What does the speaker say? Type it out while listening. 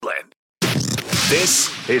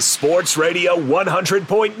This is Sports Radio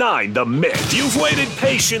 100.9 The Myth. You've waited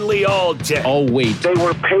patiently all day. Oh, wait. They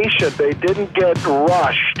were patient. They didn't get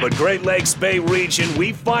rushed. But Great Lakes Bay region,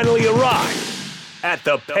 we finally arrived at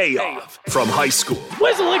the Payoff. From high school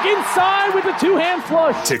Whistling inside with a two-hand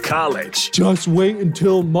flush to college. Just wait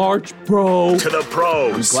until March, bro. To the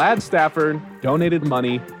pros. Glad Stafford donated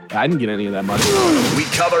money. I didn't get any of that money. We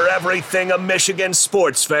cover everything a Michigan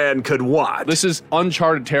sports fan could want. This is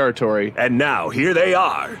uncharted territory. And now, here they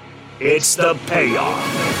are. It's the Payoff.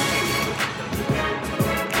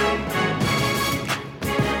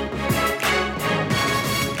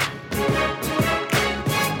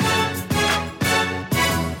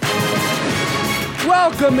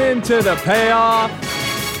 Welcome into the Payoff.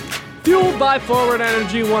 Fueled by Forward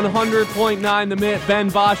Energy 100.9 The Myth. Ben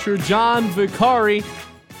Bosher, John Vicari.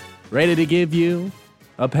 Ready to give you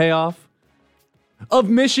a payoff of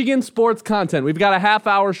Michigan sports content. We've got a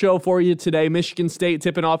half-hour show for you today. Michigan State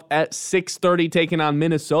tipping off at 6:30, taking on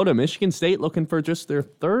Minnesota. Michigan State looking for just their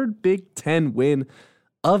third Big Ten win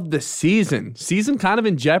of the season. Season kind of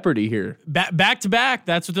in jeopardy here. Back to back.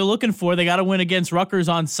 That's what they're looking for. They got to win against Rutgers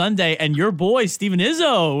on Sunday. And your boy, Steven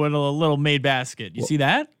Izzo, with a little made basket. You see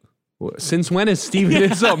that? Since when is Steven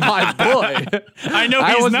Izzo my boy? I know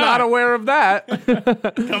I was not aware of that.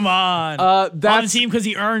 Come on. On the team because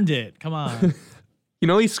he earned it. Come on. You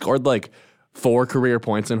know, he scored like 4 career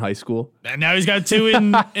points in high school. And now he's got 2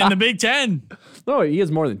 in the Big Ten. No, he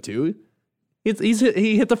has more than 2. He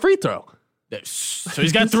hit the free throw. So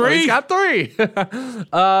he's got 3. So he's got 3.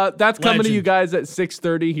 That's coming to you guys at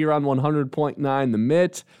 6:30 here on 100.9 The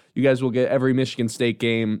Myth. You guys will get every Michigan State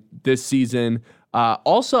game this season.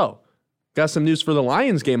 Also, got some news for the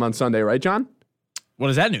Lions game on Sunday, right, John? What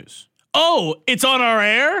is that news? Oh, it's on our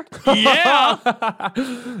air? Yeah.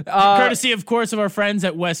 Courtesy, of course, of our friends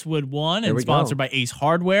at Westwood One and sponsored by Ace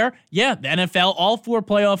Hardware. Yeah, the NFL, all 4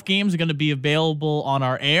 playoff games are going to be available on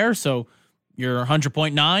our air. So you're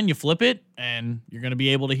 100.9, you flip it, and you're going to be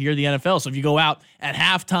able to hear the NFL. So if you go out at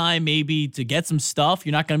halftime maybe to get some stuff,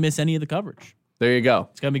 you're not going to miss any of the coverage. There you go.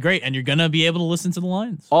 It's going to be great, and you're going to be able to listen to the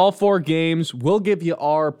Lions. All 4 games. We'll give you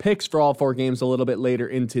our picks for all 4 games a little bit later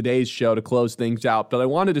in today's show to close things out. But I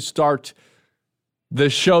wanted to start the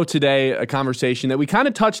show today, a conversation that we kind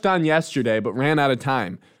of touched on yesterday but ran out of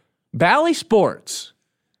time. Bally Sports.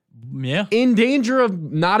 Yeah. In danger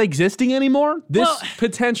of not existing anymore? This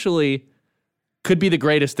potentially could be the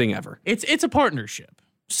greatest thing ever. It's a partnership.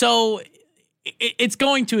 So it's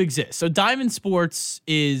going to exist. So Diamond Sports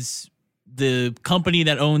is the company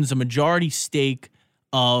that owns a majority stake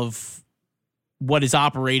of what is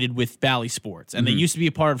operated with Bally Sports. And they used to be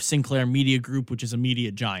a part of Sinclair Media Group, which is a media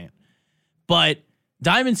giant. But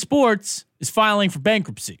Diamond Sports is filing for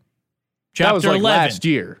bankruptcy. Chapter that was like 11, last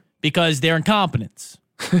year. Because they're incompetents.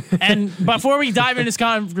 And before we dive into this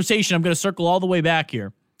conversation, I'm going to circle all the way back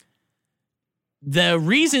here. The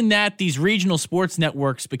reason that these regional sports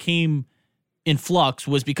networks became in flux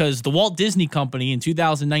was because the Walt Disney Company in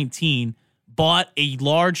 2019 bought a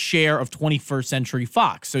large share of 21st Century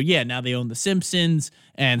Fox. So yeah, now they own The Simpsons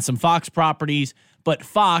and some Fox properties, but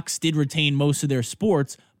Fox did retain most of their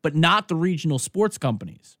sports, but not the regional sports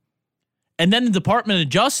companies. And then the Department of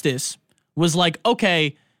Justice was like,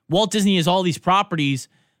 okay, Walt Disney has all these properties,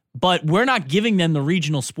 but we're not giving them the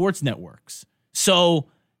regional sports networks. So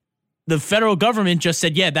the federal government just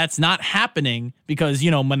said, yeah, that's not happening because,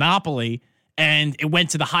 monopoly. And it went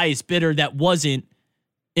to the highest bidder that wasn't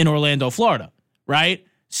in Orlando, Florida, right?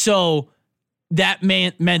 So that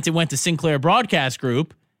meant it went to Sinclair Broadcast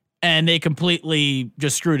Group, and they completely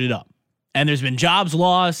just screwed it up. And there's been jobs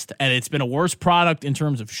lost, and it's been a worse product in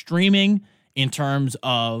terms of streaming, in terms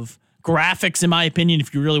of graphics, in my opinion.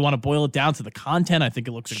 If you really want to boil it down to the content, I think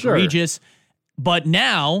it looks egregious. But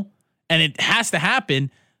now, and it has to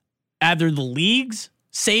happen, either the leagues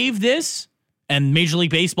save this, and Major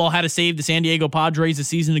League Baseball had to save the San Diego Padres a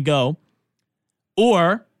season ago,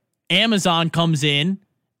 or Amazon comes in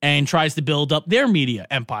and tries to build up their media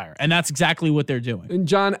empire. And that's exactly what they're doing. And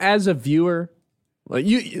John, as a viewer, like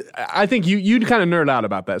I think you kind of nerd out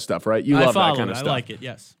about that stuff, right? You love that kind of stuff. I like it,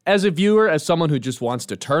 yes. As a viewer, as someone who just wants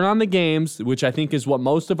to turn on the games, which I think is what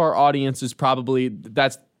most of our audience is probably,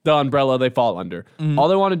 that's the umbrella they fall under. Mm-hmm. All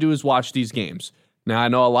they want to do is watch these games. Now, I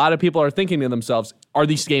know a lot of people are thinking to themselves, are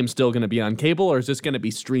these games still going to be on cable, or is this going to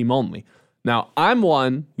be stream only? Now, I'm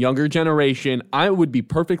one, younger generation. I would be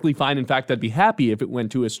perfectly fine. In fact, I'd be happy if it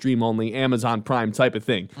went to a stream only Amazon Prime type of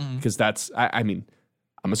thing, because that's, I mean,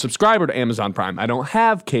 I'm a subscriber to Amazon Prime. I don't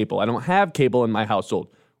have cable. I don't have cable in my household.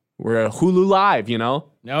 We're a Hulu Live,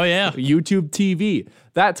 Oh, yeah. YouTube TV,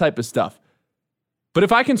 that type of stuff. But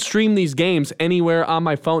if I can stream these games anywhere on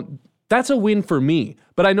my phone, That's a win for me.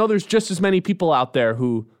 But I know there's just as many people out there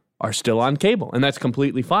who are still on cable, and that's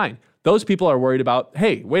completely fine. Those people are worried about,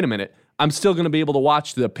 hey, wait a minute, I'm still going to be able to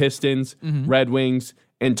watch the Pistons, Red Wings,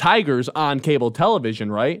 and Tigers on cable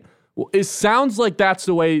television, right? Well, it sounds like that's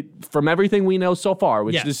the way, from everything we know so far,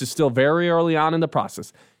 which this is still very early on in the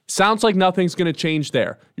process. Sounds like nothing's going to change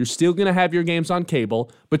there. You're still going to have your games on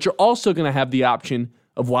cable, but you're also going to have the option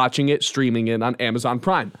of watching it, streaming it on Amazon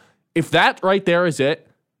Prime. If that right there is it,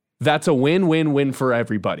 that's a win-win-win for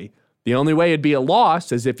everybody. The only way it'd be a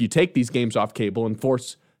loss is if you take these games off cable and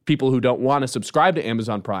force people who don't want to subscribe to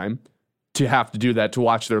Amazon Prime to have to do that to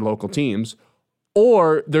watch their local teams,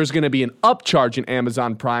 or there's going to be an upcharge in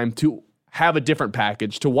Amazon Prime to have a different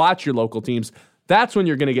package to watch your local teams. That's when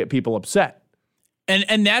you're going to get people upset.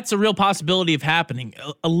 And that's a real possibility of happening,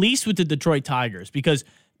 at least with the Detroit Tigers, because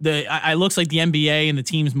it looks like the NBA and the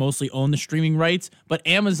teams mostly own the streaming rights, but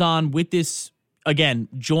Amazon with this, again,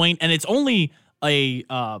 joint, and it's only a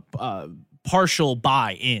partial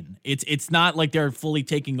buy-in. It's not like they're fully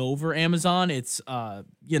taking over Amazon. It's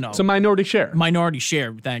it's a minority share. Minority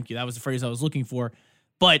share. Thank you. That was the phrase I was looking for.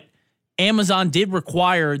 But Amazon did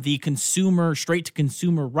require the straight to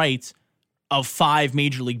consumer rights of 5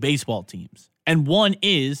 Major League Baseball teams, and one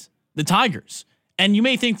is the Tigers. And you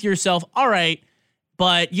may think to yourself, all right,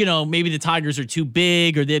 but maybe the Tigers are too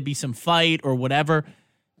big, or there'd be some fight or whatever.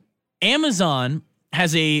 Amazon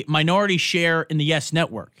has a minority share in the Yes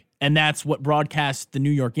Network, and that's what broadcasts the New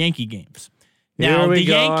York Yankee games. Now, the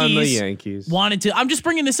Yankees wanted to... I'm just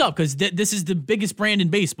bringing this up because this is the biggest brand in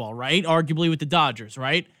baseball, right? Arguably with the Dodgers,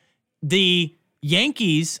 right? The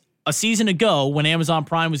Yankees, a season ago, when Amazon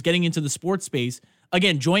Prime was getting into the sports space,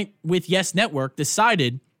 again, joint with Yes Network,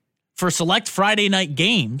 decided for select Friday night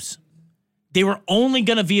games, they were only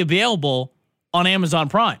going to be available on Amazon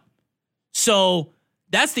Prime. So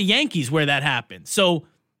that's the Yankees where that happened. So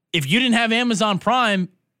if you didn't have Amazon Prime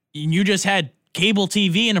and you just had cable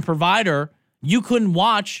TV and a provider, you couldn't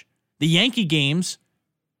watch the Yankee games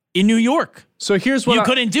in New York. So here's what you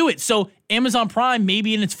couldn't do it. So Amazon Prime,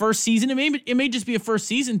 maybe in its first season, it may just be a first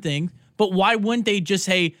season thing, but why wouldn't they just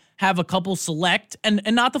have a couple select and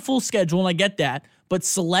not the full schedule, and I get that, but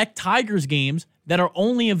select Tigers games that are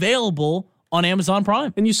only available on Amazon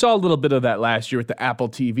Prime. And you saw a little bit of that last year with the Apple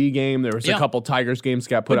TV game. There was a couple Tigers games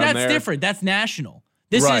got put on there. But that's different. That's national.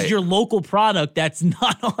 This is your local product that's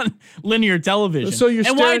not on linear television. So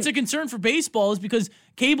why it's a concern for baseball is because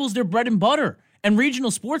cable's their bread and butter. And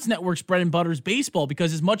regional sports networks' bread and butter is baseball,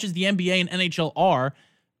 because as much as the NBA and NHL are,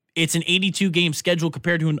 it's an 82-game schedule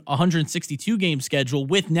compared to an 162-game schedule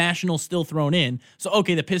with national still thrown in. So,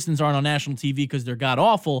 okay, the Pistons aren't on national TV because they're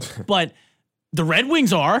god-awful, but the Red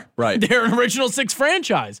Wings are. Right. They're an Original Six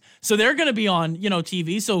franchise. So they're going to be on,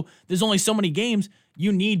 TV. So there's only so many games.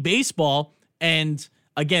 You need baseball. And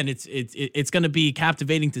again, it's going to be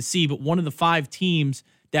captivating to see. But one of the 5 teams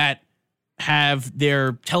that have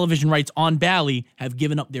their television rights on Bally have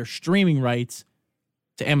given up their streaming rights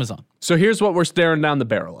to Amazon. So here's what we're staring down the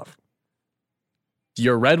barrel of.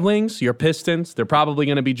 Your Red Wings, your Pistons, they're probably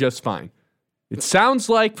going to be just fine. It sounds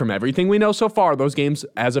like, from everything we know so far, those games,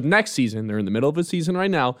 as of next season, they're in the middle of a season right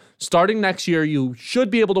now, starting next year, you should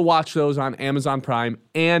be able to watch those on Amazon Prime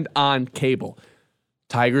and on cable.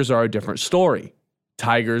 Tigers are a different story.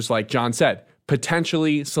 Tigers, like John said,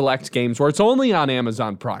 potentially select games where it's only on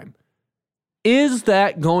Amazon Prime. Is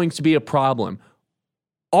that going to be a problem?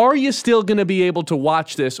 Are you still going to be able to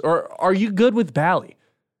watch this, or are you good with Bally?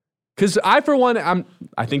 Because for one,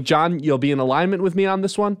 I think, John, you'll be in alignment with me on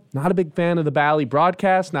this one. Not a big fan of the Bally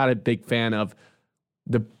broadcast. Not a big fan of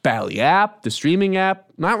the Bally app, the streaming app.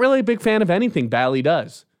 Not really a big fan of anything Bally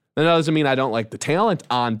does. That doesn't mean I don't like the talent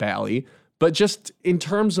on Bally, but just in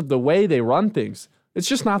terms of the way they run things, it's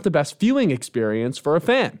just not the best viewing experience for a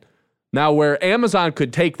fan. Now, where Amazon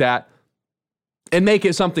could take that and make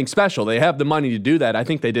it something special, they have the money to do that. I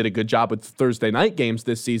think they did a good job with Thursday night games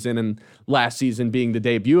this season, and last season being the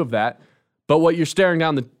debut of that. But what you're staring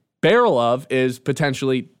down the barrel of is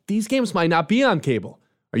potentially these games might not be on cable.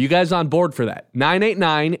 Are you guys on board for that?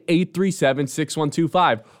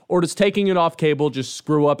 989-837-6125. Or does taking it off cable just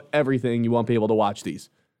screw up everything? You won't be able to watch these.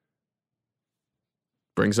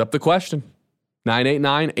 Brings up the question.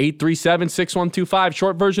 989-837-6125.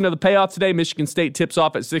 Short version of the payoff today. Michigan State tips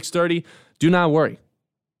off at 6:30. Do not worry.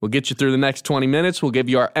 We'll get you through the next 20 minutes. We'll give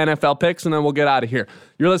you our NFL picks, and then we'll get out of here.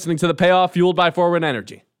 You're listening to The Payoff, fueled by Forward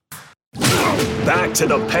Energy. Back to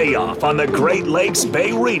The Payoff on the Great Lakes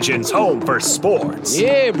Bay region's home for sports. Yeah,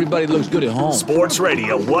 everybody looks good at home. Sports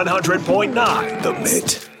Radio 100.9 The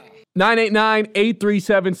Mitt.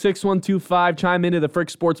 989-837-6125. Chime into the Frick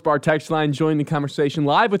Sports Bar text line. Join the conversation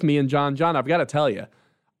live with me and John. John, I've got to tell you,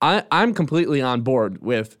 I'm completely on board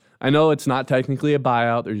with. I know it's not technically a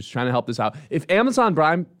buyout. They're just trying to help this out. If Amazon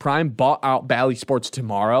Prime bought out Bally Sports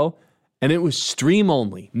tomorrow and it was stream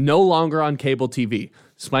only, no longer on cable TV,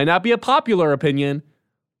 this might not be a popular opinion,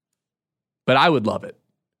 but I would love it.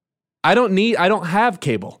 I don't have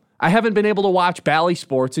cable. I haven't been able to watch Bally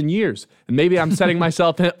Sports in years. And maybe I'm setting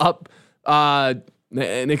myself up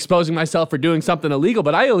and exposing myself for doing something illegal,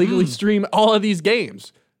 but I illegally stream all of these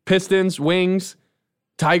games. Pistons, Wings,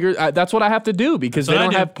 Tigers. That's what I have to do because they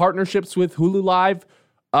don't have partnerships with Hulu Live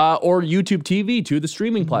or YouTube TV, to the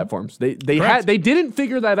streaming platforms. They didn't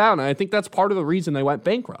figure that out, and I think that's part of the reason they went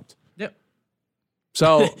bankrupt. Yep.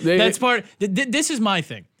 So that's part. This is my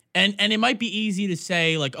thing, and it might be easy to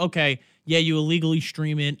say like, okay, yeah, you illegally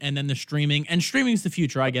stream it, and then the streaming is the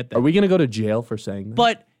future. I get that. Are we going to go to jail for saying that?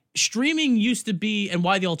 But streaming used to be, and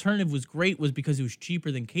why the alternative was great was because it was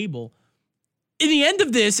cheaper than cable. In the end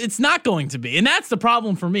of this, it's not going to be. And that's the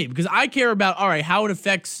problem for me because I care about, all right, how it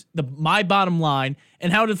affects my bottom line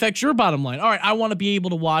and how it affects your bottom line. All right, I want to be able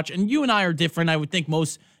to watch, and you and I are different. I would think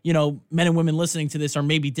most, men and women listening to this are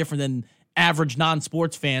maybe different than average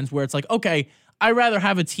non-sports fans where it's like, okay, I'd rather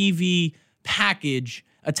have a television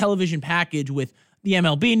package with the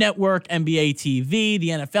MLB network, NBA TV, the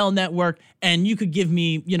NFL network, and you could give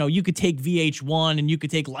me, you could take VH1 and you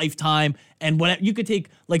could take Lifetime and whatever. You could take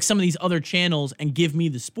like some of these other channels and give me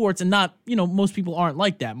the sports, and not, most people aren't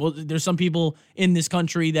like that. There's some people in this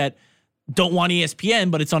country that don't want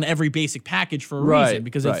ESPN, but it's on every basic package for a reason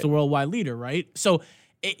because it's the worldwide leader, right? So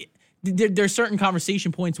there's certain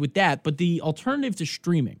conversation points with that, but the alternative to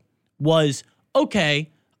streaming was,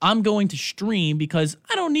 okay, I'm going to stream because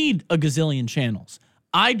I don't need a gazillion channels.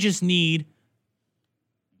 I just need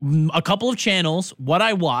a couple of channels, what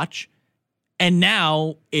I watch, and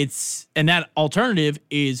now that alternative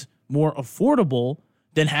is more affordable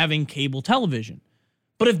than having cable television.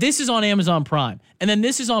 But if this is on Amazon Prime, and then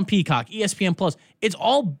this is on Peacock, ESPN Plus, it's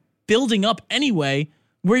all building up anyway,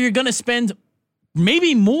 where you're going to spend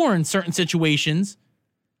maybe more in certain situations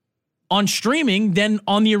on streaming than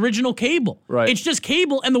on the original cable. Right. It's just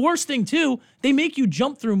cable. And the worst thing too, they make you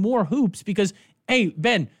jump through more hoops because, hey,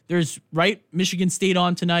 Ben, there's Michigan State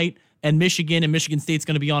on tonight, and Michigan State's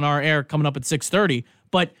going to be on our air coming up at 6:30.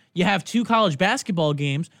 But you have 2 college basketball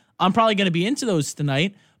games. I'm probably going to be into those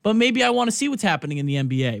tonight, but maybe I want to see what's happening in the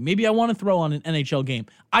NBA. Maybe I want to throw on an NHL game.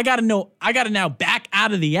 I got to now back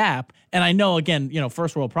out of the app. And I know, again,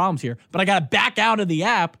 first world problems here, but I got to back out of the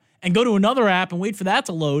app and go to another app and wait for that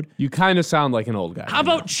to load. You kind of sound like an old guy. How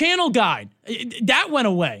about Channel Guide? That went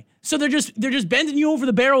away. So they're just bending you over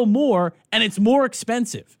the barrel more, and it's more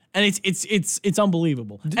expensive. And it's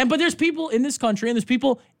unbelievable. But there's people in this country and there's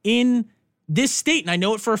people in this state, and I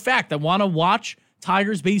know it for a fact, that want to watch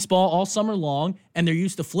Tigers baseball all summer long, and they're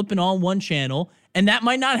used to flipping on one channel, and that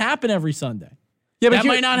might not happen every Sunday. Yeah, but that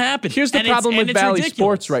might not happen. Here's the problem with Bally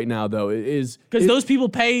Sports right now, though, is because those people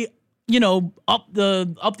pay up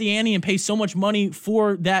the ante and pay so much money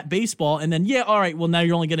for that baseball, and then all right, well now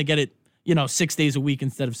you're only going to get it 6 days a week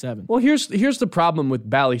instead of 7. Well, here's the problem with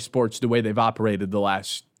Bally Sports, the way they've operated the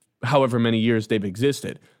last however many years they've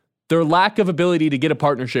existed. Their lack of ability to get a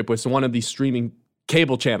partnership with one of these streaming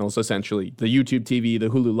cable channels, essentially the YouTube TV, the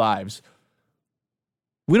Hulu Lives.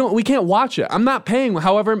 We can't watch it. I'm not paying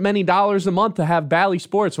however many dollars a month to have Bally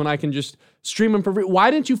Sports when I can just stream them for free. Why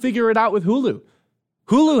didn't you figure it out with Hulu?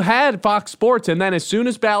 Hulu had Fox Sports, and then as soon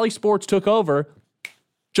as Bally Sports took over,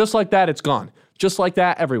 just like that, it's gone. Just like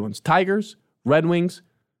that, everyone's Tigers, Red Wings,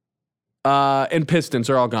 and Pistons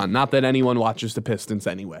are all gone. Not that anyone watches the Pistons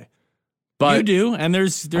anyway. But you do, and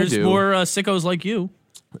there's more sickos like you.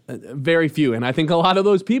 Very few, and I think a lot of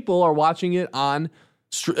those people are watching it on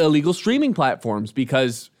illegal streaming platforms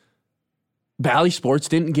because Bally Sports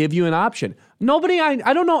didn't give you an option.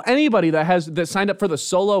 I don't know anybody that signed up for the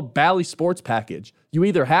solo Bally Sports package. You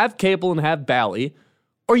either have cable and have Bally,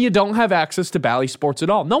 or you don't have access to Bally Sports at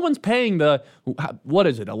all. No one's paying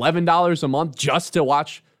 $11 a month just to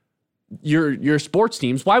watch your sports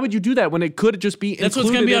teams. Why would you do that when it could just be That's what's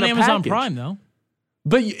going to be on Amazon Prime, though.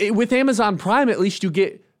 But with Amazon Prime, at least you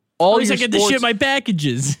get all your sports. At least I get to ship my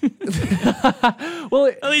packages. Well,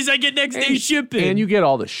 at least I get next day shipping. And you get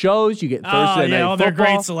all the shows. You get Thursday Night Football. Their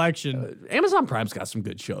great selection. Amazon Prime's got some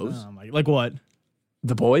good shows. Like what?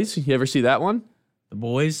 The Boys. You ever see that one? The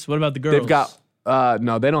Boys? What about the girls? They've got,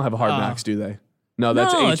 no, they don't have a Hard Knocks, do they? No,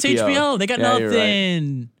 that's HBO. It's HBO. They got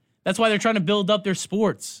nothing. Right. That's why they're trying to build up their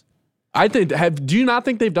sports. Do you not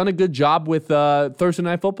think they've done a good job with Thursday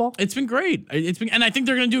Night Football? It's been great. And I think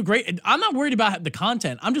they're going to do great. I'm not worried about the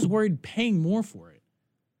content. I'm just worried paying more for it.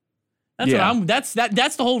 That's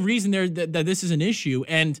the whole reason that this is an issue.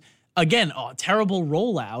 And again, a terrible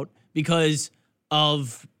rollout because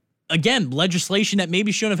of, again, legislation that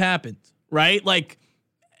maybe shouldn't have happened, right? Like,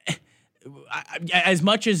 as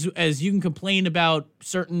much as you can complain about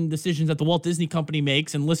certain decisions that the Walt Disney Company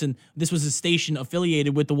makes, and listen, this was a station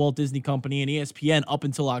affiliated with the Walt Disney Company and ESPN up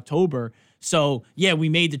until October. So yeah, we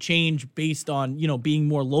made the change based on, being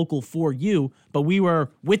more local for you, but we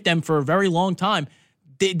were with them for a very long time.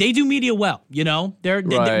 They do media well,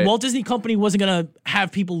 The Walt Disney Company wasn't going to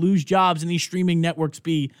have people lose jobs and these streaming networks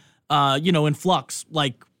be, in flux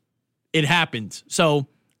like it happened. So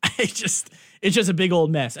it's just a big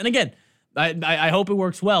old mess. And again, I hope it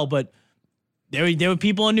works well, but there were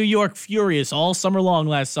people in New York furious all summer long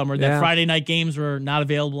last summer that Friday night games were not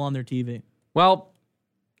available on their TV. Well,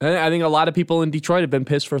 I think a lot of people in Detroit have been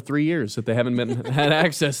pissed for 3 years that they haven't had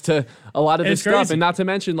access to a lot of this stuff. Crazy. And not to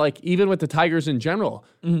mention, even with the Tigers in general,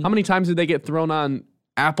 how many times did they get thrown on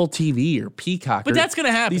Apple TV or Peacock? But that's going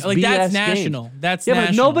to happen. That's BS national. Games. That's national.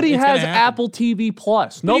 But nobody has Apple TV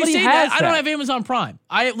Plus. Nobody has that. I don't have Amazon Prime.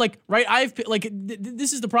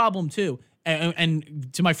 This is the problem too. And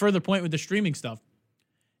to my further point with the streaming stuff,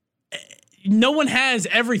 no one has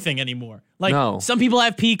everything anymore. Some people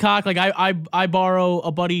have Peacock. I borrow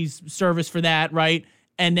a buddy's service for that, right?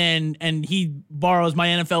 And he borrows my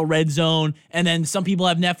NFL Red Zone. And then some people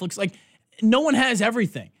have Netflix. No one has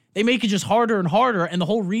everything. They make it just harder and harder. And the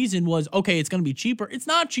whole reason was, okay, it's going to be cheaper. It's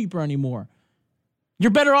not cheaper anymore.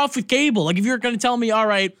 You're better off with cable. If you're going to tell me, all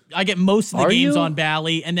right, I get most of the games on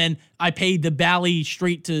Bally, and then I paid the Bally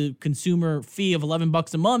straight to consumer fee of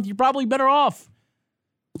 $11 a month, you're probably better off.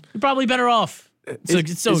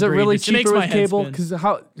 It's so is it really egregious. cheaper with cable? Because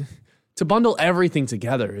to bundle everything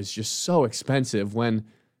together is just so expensive.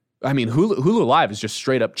 Hulu Live is just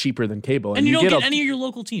straight up cheaper than cable, and you don't get any of your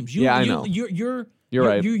local teams. I know. You're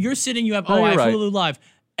right. You're sitting. You have I have right. Hulu Live.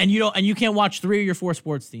 And you can't watch 3 of your 4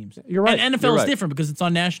 sports teams. You're right. And NFL is different because it's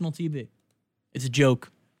on national TV. It's a joke.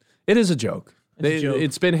 It is a joke.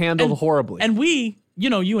 It's been handled horribly. And we,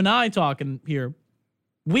 you and I talking here,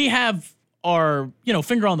 we have our,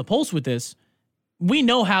 finger on the pulse with this. We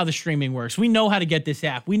know how the streaming works. We know how to get this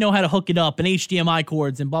app. We know how to hook it up and HDMI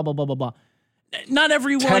cords and blah, blah, blah, blah, blah. Not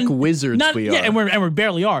everyone. Tech wizards we are. Yeah, and we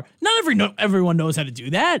barely are. Not everyone knows how to do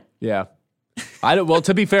that. Yeah. Well,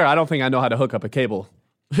 to be fair, I don't think I know how to hook up a cable.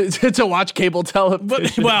 To watch cable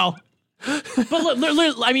television. But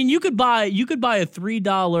you could buy a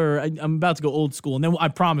 $3. I'm about to go old school, and then I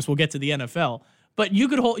promise we'll get to the NFL. But you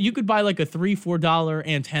could buy like a $3-4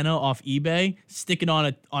 antenna off eBay, stick it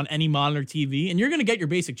on any monitor TV, and you're gonna get your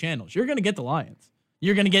basic channels. You're gonna get the Lions.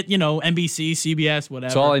 You're gonna get NBC, CBS, whatever.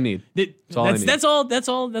 That's all I need. That's all.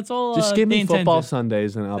 Just give me football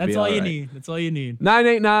Sundays and I'll be all right. That's all you need.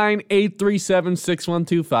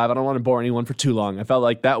 989-837-6125. I don't want to bore anyone for too long. I felt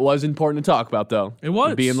like that was important to talk about, though. It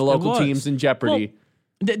was. Being the local teams in jeopardy.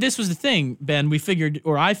 Well, this was the thing, Ben. I figured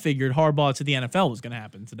Harbaugh to the NFL was going to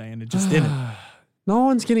happen today, and it just didn't. No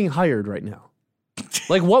one's getting hired right now.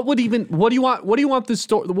 What do you want this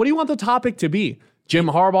story? What do you want the topic to be? Jim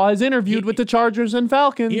Harbaugh has interviewed with the Chargers and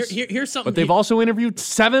Falcons. Here's something. But they've also interviewed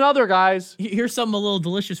 7 other guys. Here's something a little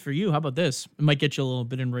delicious for you. How about this? It might get you a little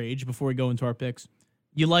bit enraged before we go into our picks.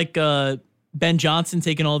 You like Ben Johnson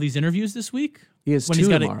taking all these interviews this week? He has 2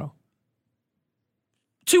 tomorrow.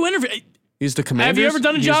 2 interviews? He's the Commanders. Have you ever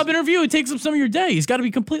done a job interview? It takes up some of your day. He's got to be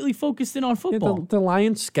completely focused in on football. Yeah, the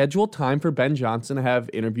Lions scheduled time for Ben Johnson to have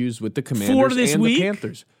interviews with the Commanders and the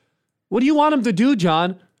Panthers. What do you want him to do,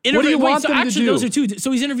 John? What do you want them to do? Those are 2.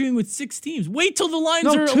 So he's interviewing with 6 teams. Wait till the Lions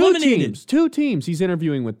are eliminated. 2 teams he's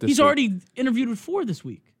interviewing with this week. He's already interviewed with 4 this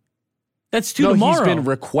week. That's 2 tomorrow. He's been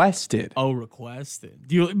requested. Oh, requested.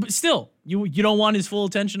 But still, you don't want his full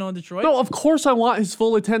attention on Detroit? No, of course I want his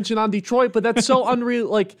full attention on Detroit, but that's so unreal.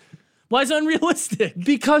 Why is it unrealistic?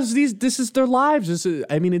 Because this is their lives.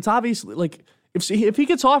 It's obviously if he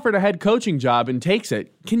gets offered a head coaching job and takes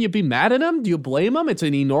it, can you be mad at him? Do you blame him? It's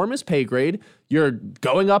an enormous pay grade. You're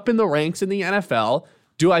going up in the ranks in the NFL.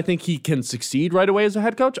 Do I think he can succeed right away as a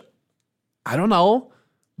head coach? I don't know.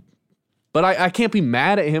 But I can't be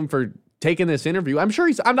mad at him for taking this interview. I'm sure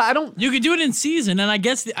I don't. You could do it in season, and I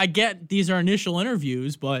get these are initial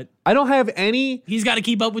interviews, but I don't have any. He's got to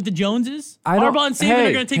keep up with the Joneses. Harbaugh and Saban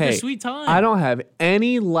are going to take their sweet time. I don't have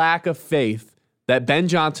any lack of faith that Ben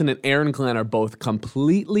Johnson and Aaron Glenn are both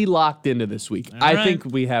completely locked into this week. I think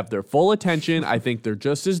we have their full attention. I think they're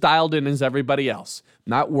just as dialed in as everybody else.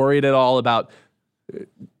 Not worried at all about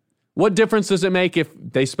what difference does it make if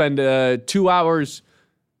they spend 2 hours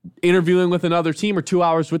interviewing with another team or 2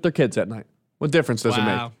 hours with their kids at night. What difference does it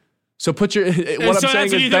make? So what I'm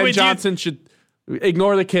saying is Ben Johnson should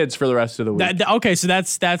ignore the kids for the rest of the week. Okay, so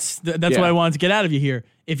that's what I wanted to get out of you here.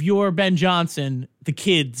 if you're Ben Johnson, the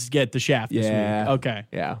kids get the shaft this week. Okay.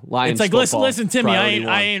 Yeah. Lions It's like, football, listen, Timmy, I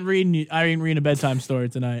priority ain't reading a bedtime story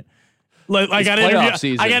tonight. Look, I It's got playoff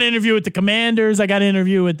season. I got an interview with the Commanders. I got an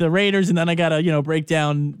interview with the Raiders, and then I got to break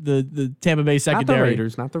down the Tampa Bay secondary.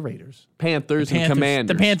 Not the Raiders. Panthers and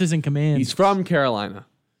Commanders. The Panthers and Commanders. He's from Carolina.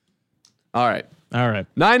 All right.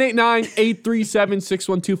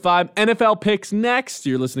 989-837-6125. NFL picks next.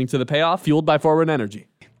 You're listening to The Payoff, fueled by Forward Energy.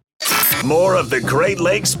 More of the Great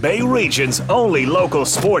Lakes Bay region's only local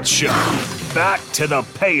sports show. Back to The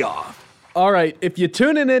Payoff. All right, if you're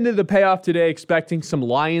tuning into The Payoff today expecting some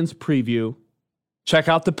Lions preview, check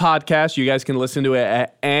out the podcast. You guys can listen to it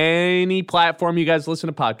at any platform you guys listen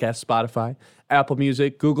to podcasts, Spotify, Apple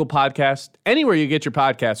Music, Google Podcasts, anywhere you get your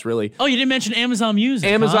podcasts, really. Oh, you didn't mention Amazon Music,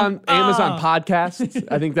 Amazon Podcasts.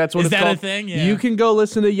 I think that's what it's called. Is that a thing? Yeah. You can go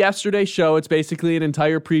listen to yesterday's show. It's basically an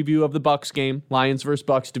entire preview of the Bucs game, Lions versus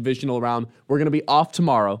Bucs divisional round. We're going to be off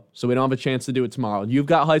tomorrow, so we don't have a chance to do it tomorrow. You've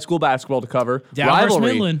got high school basketball to cover. Down versus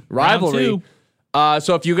Midland. Rivalry.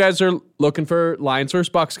 So if you guys are looking for Lions versus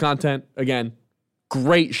Bucs content, again,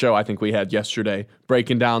 great show I think we had yesterday,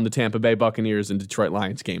 breaking down the Tampa Bay Buccaneers and Detroit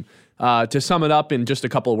Lions game. To sum it up in just a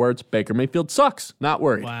couple of words, Baker Mayfield sucks. Not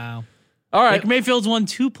worried. Wow. All right. Baker Mayfield's won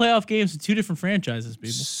 2 playoff games with 2 different franchises,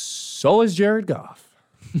 people. So is Jared Goff.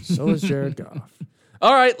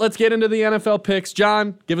 All right, let's get into the NFL picks.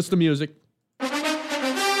 John, give us the music.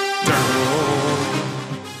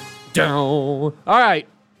 All right,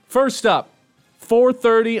 first up,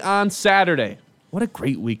 4:30 on Saturday. What a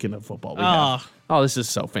great weekend of football we have. Oh, this is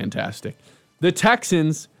so fantastic. The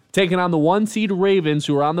Texans taking on the 1-seed Ravens,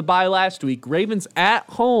 who were on the bye last week. Ravens at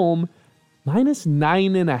home,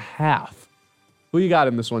 -9.5. Who you got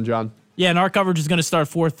in this one, John? Yeah, and our coverage is going to start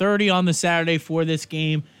 4:30 on the Saturday for this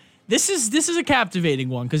game. This is a captivating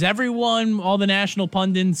one because everyone, all the national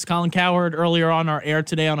pundits, Colin Cowherd earlier on our air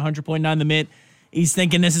today on 100.9 The Mitt, he's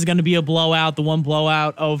thinking this is going to be a blowout, the one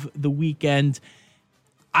blowout of the weekend.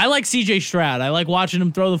 I like CJ Stroud. I like watching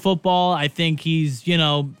him throw the football. I think he's,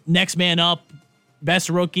 next man up, best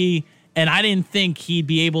rookie, and I didn't think he'd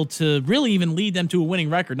be able to really even lead them to a winning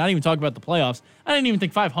record, not even talk about the playoffs. I didn't even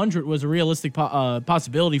think 500 was a realistic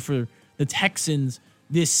possibility for the Texans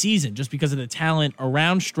this season just because of the talent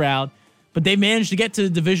around Stroud, but they managed to get to the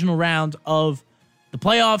divisional round of the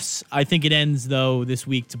playoffs. I think it ends, though, this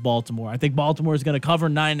week to Baltimore. I think Baltimore is going to cover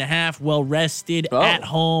 9.5, well-rested at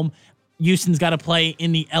home. Houston's got to play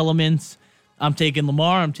in the elements. I'm taking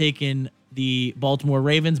Lamar. I'm taking the Baltimore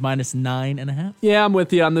Ravens -9.5. Yeah, I'm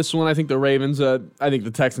with you on this one. I think the Ravens, I think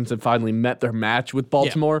the Texans have finally met their match with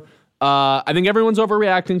Baltimore. Yeah. I think everyone's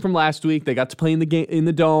overreacting from last week. They got to play in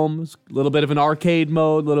the dome, a little bit of an arcade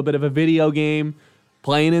mode, a little bit of a video game,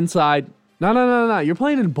 playing inside. No. You're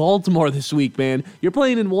playing in Baltimore this week, man. You're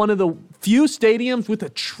playing in one of the few stadiums with a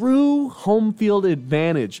true home field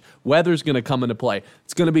advantage. Weather's going to come into play.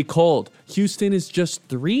 It's going to be cold. Houston is just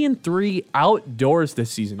 3-3 outdoors this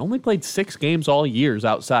season. Only played 6 games all years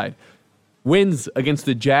outside. Wins against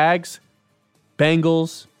the Jags,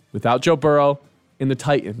 Bengals, without Joe Burrow, and the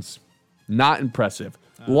Titans. Not impressive.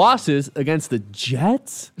 Losses against the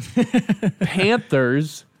Jets,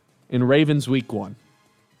 Panthers, and Ravens week 1.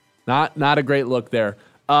 Not a great look there.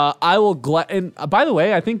 And by the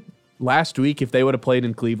way, I think last week, if they would have played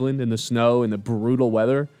in Cleveland in the snow and the brutal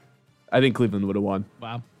weather, I think Cleveland would have won.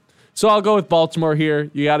 Wow. So I'll go with Baltimore here.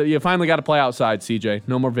 You finally got to play outside, CJ.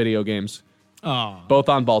 No more video games. Oh. Both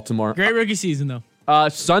on Baltimore. Great rookie season, though.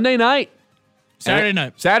 Saturday night.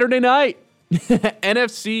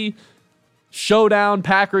 NFC showdown,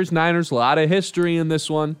 Packers, Niners. A lot of history in this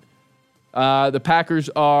one. The Packers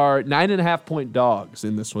are 9.5-point dogs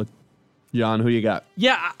in this one. John, who you got?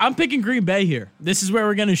 Yeah, I'm picking Green Bay here. This is where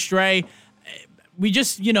we're going to stray. I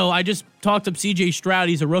just talked up CJ Stroud.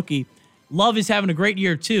 He's a rookie. Love is having a great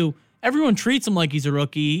year, too. Everyone treats him like he's a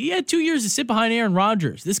rookie. He had 2 years to sit behind Aaron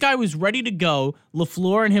Rodgers. This guy was ready to go.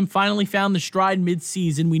 LaFleur and him finally found the stride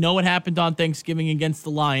midseason. We know what happened on Thanksgiving against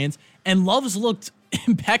the Lions. And Love's looked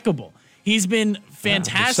impeccable. He's been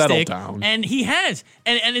fantastic. Settle down. And he has.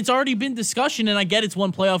 And it's already been discussion, and I get it's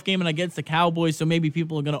one playoff game, and I get it's the Cowboys, so maybe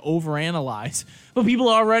people are going to overanalyze. But people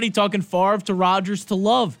are already talking Favre to Rodgers to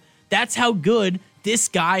Love. That's how good this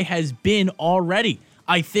guy has been already.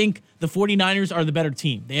 I think the 49ers are the better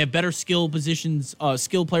team. They have better skill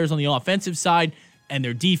players on the offensive side, and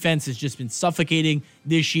their defense has just been suffocating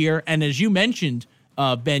this year. And as you mentioned,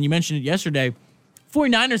 Ben, you mentioned it yesterday,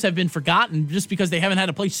 49ers have been forgotten just because they haven't had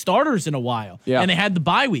to play starters in a while. Yeah. And they had the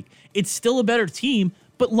bye week. It's still a better team,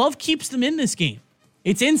 but Love keeps them in this game.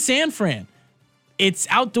 It's in San Fran. It's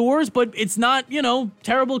outdoors, but it's not,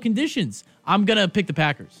 terrible conditions. I'm going to pick the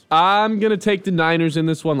Packers. I'm going to take the Niners in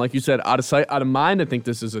this one. Like you said, out of sight, out of mind. I think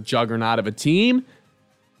this is a juggernaut of a team.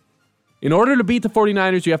 In order to beat the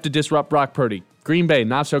 49ers, you have to disrupt Brock Purdy. Green Bay,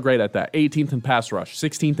 not so great at that. 18th in pass rush,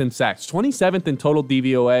 16th in sacks, 27th in total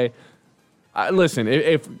DVOA. Listen,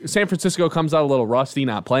 if San Francisco comes out a little rusty,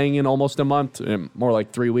 not playing in almost a month, more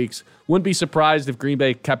like 3 weeks, wouldn't be surprised if Green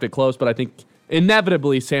Bay kept it close, but I think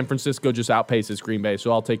inevitably San Francisco just outpaces Green Bay,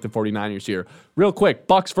 so I'll take the 49ers here. Real quick,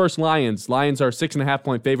 Bucks versus Lions. Lions are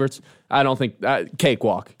 6.5-point favorites. I don't think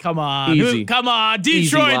cakewalk. Come on. Easy. Come on.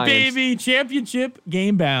 Detroit, baby. Championship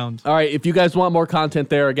game bound. All right, if you guys want more content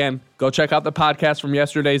there, again, go check out the podcast from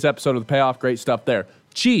yesterday's episode of The Payoff. Great stuff there.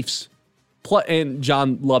 Chiefs. And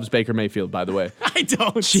John loves Baker Mayfield, by the way. I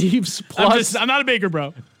don't. Chiefs plus. I'm not a Baker,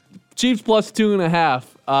 bro. Chiefs plus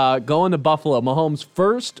 2.5. Going to Buffalo. Mahomes'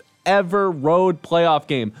 first ever road playoff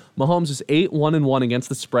game. Mahomes is 8-1-1 against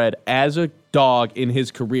the spread as a dog in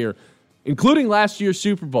his career, including last year's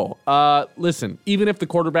Super Bowl. Listen, even if the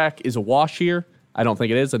quarterback is a wash here, I don't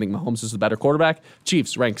think it is. I think Mahomes is the better quarterback.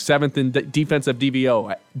 Chiefs ranked 7th in defensive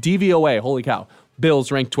DVOA. Holy cow.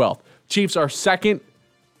 Bills ranked 12th. Chiefs are second.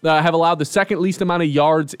 Have allowed the second least amount of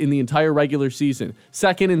yards in the entire regular season.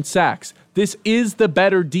 Second in sacks. This is the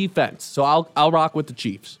better defense, so I'll rock with the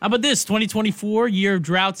Chiefs. How about this? 2024, year of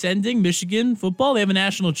droughts ending. Michigan football, they have a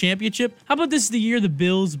national championship. How about this is the year the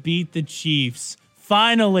Bills beat the Chiefs?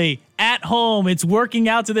 Finally, at home, it's working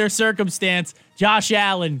out to their circumstance. Josh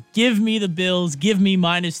Allen, give me the Bills. Give me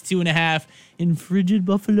 -2.5 in frigid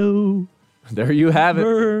Buffalo. There you have it.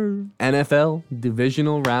 NFL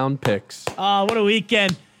divisional round picks. What a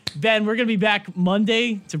weekend. Ben, we're going to be back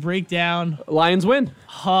Monday to break down. Lions win.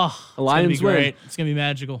 Lions win. It's going to be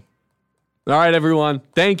magical. All right, everyone.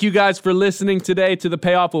 Thank you guys for listening today to The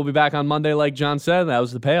Payoff. We'll be back on Monday, like John said. That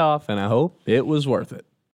was The Payoff, and I hope it was worth it.